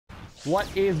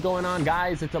What is going on,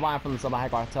 guys? It's Salvajee from the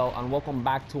Salvajee Cartel, and welcome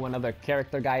back to another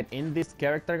character guide. In this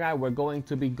character guide, we're going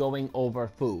to be going over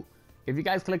Fu. If you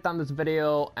guys clicked on this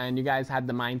video and you guys had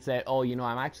the mindset, oh, you know,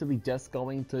 I'm actually just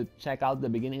going to check out the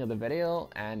beginning of the video,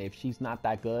 and if she's not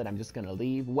that good, I'm just gonna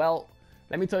leave. Well,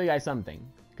 let me tell you guys something.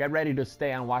 Get ready to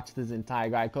stay and watch this entire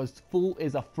guide because Fu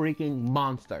is a freaking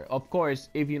monster. Of course,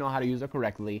 if you know how to use her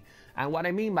correctly. And what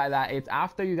I mean by that is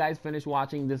after you guys finish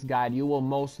watching this guide, you will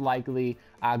most likely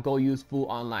go use Fu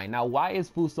online. Now, why is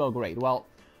Fu so great? Well,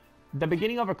 the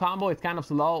beginning of her combo is kind of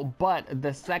slow, but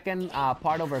the second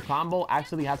part of her combo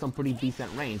actually has some pretty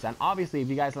decent range. And obviously, if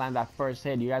you guys land that first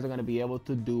hit, you guys are going to be able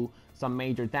to do some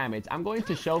major damage. I'm going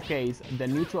to showcase the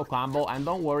neutral combo, and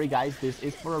don't worry guys, this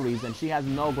is for a reason. She has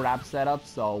no grab setup,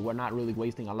 so we're not really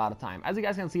wasting a lot of time. As you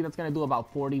guys can see, that's going to do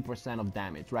about 40% of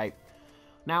damage, right?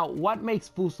 Now, what makes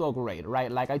Fu so great,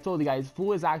 right? Like I told you guys,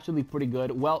 Fu is actually pretty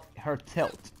good. Well, her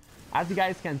tilt. As you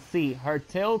guys can see, her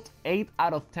tilt 8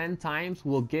 out of 10 times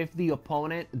will give the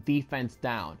opponent defense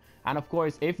down. And of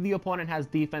course, if the opponent has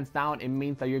defense down, it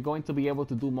means that you're going to be able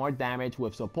to do more damage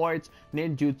with supports,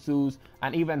 ninjutsus,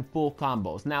 and even full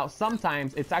combos. Now,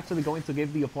 sometimes it's actually going to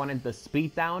give the opponent the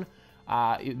speed down,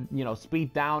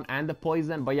 speed down and the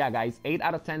poison. But yeah, guys, 8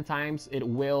 out of 10 times it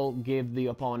will give the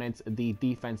opponents the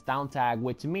defense down tag,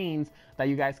 which means that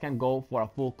you guys can go for a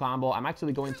full combo. I'm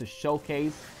actually going to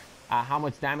showcase how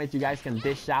much damage you guys can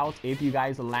dish out if you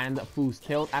guys land Fu's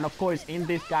tilt. And of course, in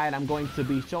this guide, I'm going to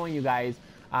be showing you guys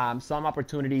some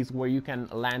opportunities where you can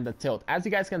land the tilt. As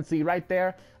you guys can see right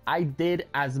there, I did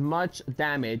as much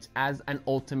damage as an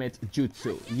ultimate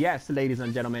jutsu. Yes, ladies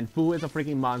and gentlemen, Fu is a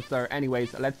freaking monster.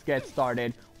 Anyways, let's get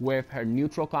started with her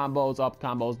neutral combos, up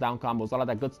combos, down combos, all of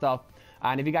that good stuff.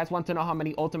 And if you guys want to know how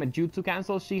many ultimate jutsu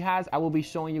cancels she has, I will be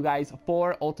showing you guys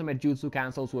 4 ultimate jutsu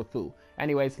cancels with Fu.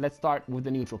 Anyways, let's start with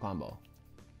the neutral combo.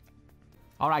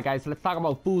 Alright guys, let's talk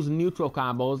about Fu's neutral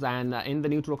combos. And in the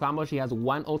neutral combo, she has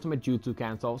 1 ultimate jutsu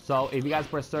cancel. So if you guys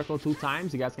press circle 2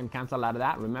 times, you guys can cancel out of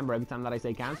that. Remember, every time that I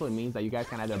say cancel, it means that you guys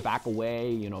can either back away,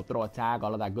 you know, throw a tag,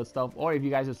 all of that good stuff. Or if you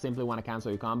guys just simply want to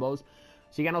cancel your combos.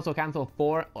 She can also cancel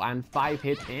 4 and 5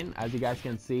 hits in. As you guys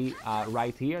can see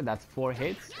right here, that's 4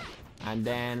 hits. And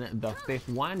then the 5th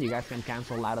one, you guys can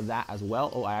cancel out of that as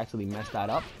well. Oh, I actually messed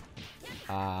that up.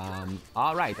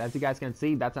 All right, as you guys can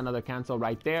see, that's another cancel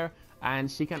right there.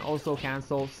 And she can also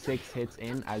cancel 6 hits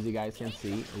in, as you guys can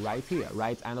see right here,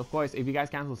 right? And of course, if you guys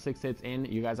cancel 6 hits in,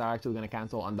 you guys are actually going to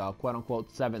cancel on the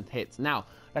quote-unquote 7th hits. Now,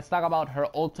 let's talk about her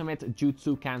ultimate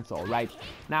jutsu cancel, right?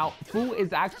 Now, Fu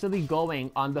is actually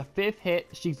going on the 5th hit,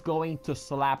 she's going to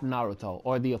slap Naruto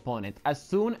or the opponent. As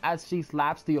soon as she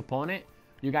slaps the opponent,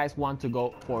 you guys want to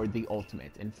go for the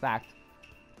ultimate. In fact,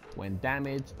 when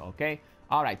damaged, okay.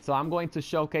 All right, so I'm going to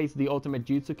showcase the ultimate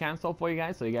jutsu cancel for you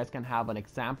guys so you guys can have an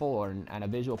example or a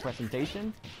visual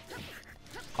presentation.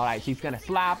 All right, she's gonna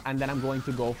slap, and then I'm going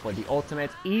to go for the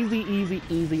ultimate. Easy, easy,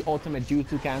 easy ultimate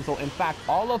jutsu cancel. In fact,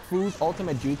 all of Fu's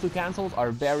ultimate jutsu cancels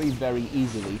are very, very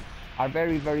easy.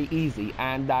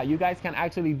 And you guys can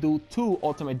actually do 2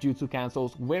 ultimate jutsu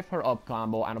cancels with her up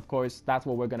combo, and of course, that's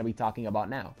what we're gonna be talking about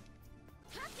now.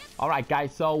 Alright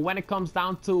guys, so when it comes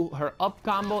down to her up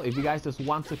combo, if you guys just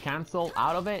want to cancel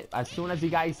out of it, as soon as you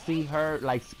guys see her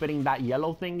like spitting that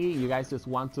yellow thingy, you guys just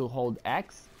want to hold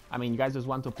X. You guys just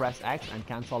want to press X and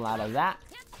cancel out of that.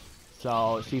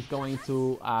 So she's going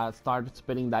to start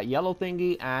spitting that yellow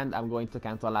thingy, and I'm going to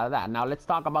cancel out of that. Now let's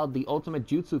talk about the ultimate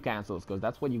jutsu cancels, because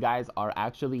that's what you guys are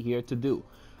actually here to do.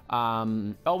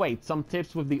 Oh wait, some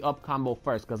tips with the up combo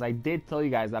first, because I did tell you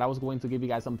guys that I was going to give you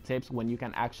guys some tips when you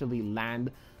can actually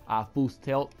land Fu's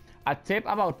tilt. A tip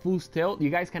about Fu's tilt, you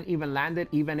guys can even land it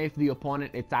even if the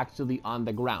opponent is actually on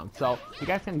the ground. So you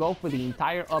guys can go for the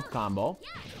entire up combo.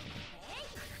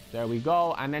 There we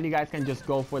go. And then you guys can just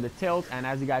go for the tilt, and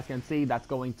as you guys can see, that's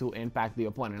going to impact the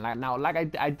opponent.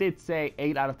 Like I did say,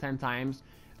 8 out of 10 times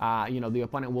the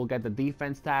opponent will get the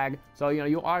defense tag. So,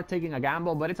 you are taking a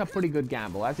gamble, but it's a pretty good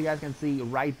gamble. As you guys can see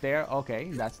right there,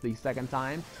 okay, that's the 2nd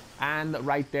time. And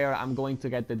right there, I'm going to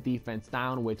get the defense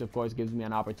down, which of course gives me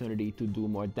an opportunity to do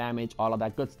more damage, all of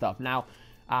that good stuff. Now,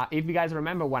 if you guys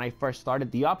remember when I first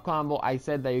started the up combo, I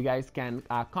said that you guys can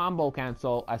combo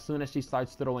cancel as soon as she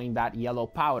starts throwing that yellow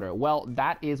powder. Well,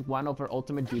 that is one of her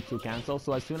ultimate jutsu cancels.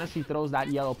 So as soon as she throws that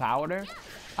yellow powder,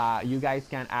 you guys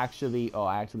can actually, oh,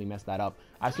 I actually messed that up.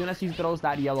 As soon as she throws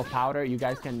that yellow powder, you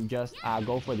guys can just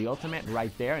go for the ultimate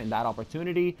right there in that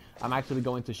opportunity. I'm actually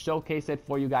going to showcase it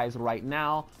for you guys right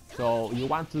now. So you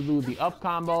want to do the up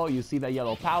combo, you see the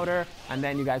yellow powder, and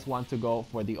then you guys want to go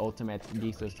for the ultimate.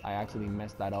 Jesus, I actually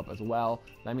messed that up as well.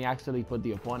 Let me actually put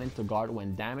the opponent to guard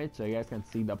when damaged so you guys can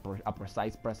see a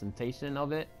precise presentation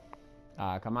of it.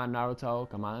 Come on, Naruto.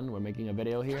 Come on. We're making a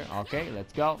video here. Okay,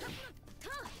 let's go.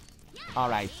 All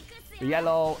right.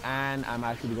 Yellow, and I'm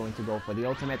actually going to go for the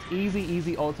ultimate.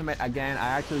 Easy ultimate. Again, I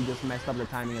actually just messed up the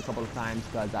timing a couple of times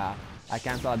because I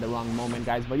canceled at the wrong moment,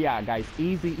 guys. But yeah, guys,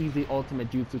 easy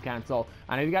ultimate jutsu cancel.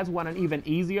 And if you guys want an even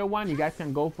easier one, you guys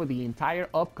can go for the entire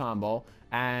up combo.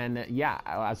 And yeah,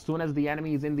 as soon as the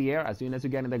enemy is in the air, as soon as you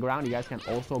get in the ground, you guys can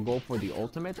also go for the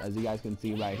ultimate, as you guys can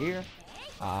see right here.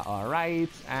 All right,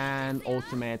 and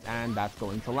ultimate, and that's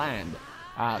going to land.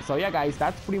 So yeah, guys,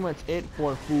 that's pretty much it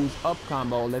for Fu's up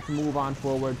combo. Let's move on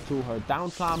forward to her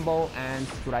down combo and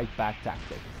strike back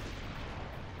tactic.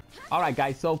 Alright,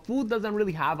 guys, so Fu doesn't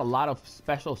really have a lot of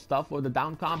special stuff for the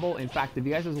down combo. In fact, if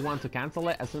you guys just want to cancel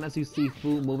it, as soon as you see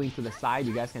Fu moving to the side,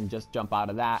 you guys can just jump out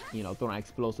of that, you know, throw an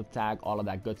explosive tag, all of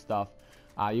that good stuff.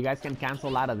 You guys can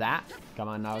cancel out of that. Come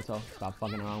on, Naruto, stop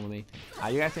fucking around with me.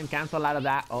 You guys can cancel out of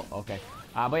that. Oh, okay.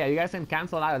 But yeah, you guys can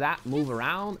cancel out of that, move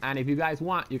around, and if you guys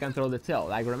want, you can throw the tilt.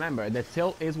 Like, remember, the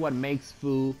tilt is what makes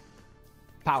Fu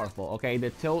powerful, okay? The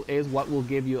tilt is what will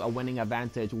give you a winning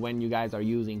advantage when you guys are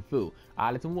using Fu.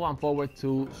 Let's move on forward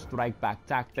to strike back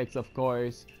tactics, of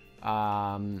course.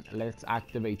 Let's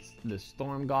activate the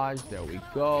storm gauge. There we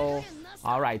go.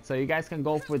 All right, so you guys can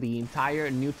go for the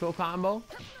entire neutral combo,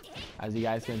 as you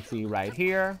guys can see right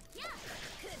here.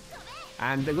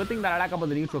 And the good thing that I like about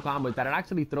the neutral combo is that it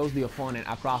actually throws the opponent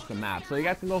across the map. So you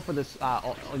guys can go for this,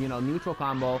 you know, neutral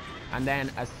combo, and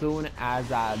then as soon as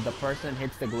the person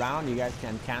hits the ground, you guys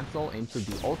can cancel into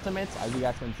the ultimates. As you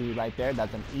guys can see right there,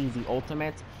 that's an easy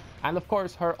ultimate. And of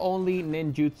course, her only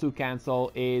ninjutsu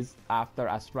cancel is after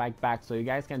a strike back. So you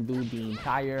guys can do the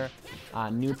entire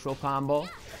neutral combo,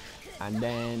 and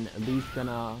then these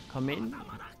gonna come in,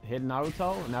 hit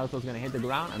Naruto. Naruto's gonna hit the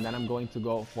ground, and then I'm going to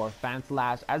go for fan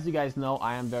slash. As you guys know,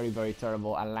 I am very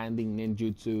terrible at landing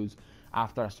ninjutsus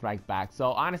after a strike back.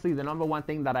 So honestly, the number one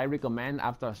thing that I recommend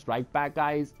after a strike back,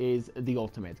 guys, is the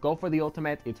ultimate. Go for the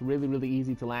ultimate. It's really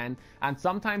easy to land, and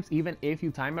sometimes even if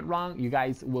you time it wrong, you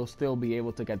guys will still be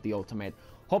able to get the ultimate.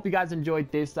 Hope you guys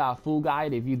enjoyed this full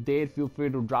guide. If you did, feel free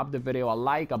to drop the video a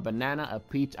like, a banana, a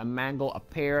peach, a mango, a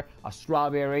pear, a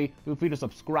strawberry. Feel free to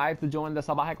subscribe to join the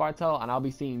Salvajee cartel, and I'll be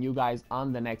seeing you guys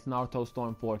on the next Naruto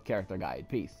Storm 4 character guide.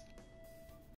 Peace.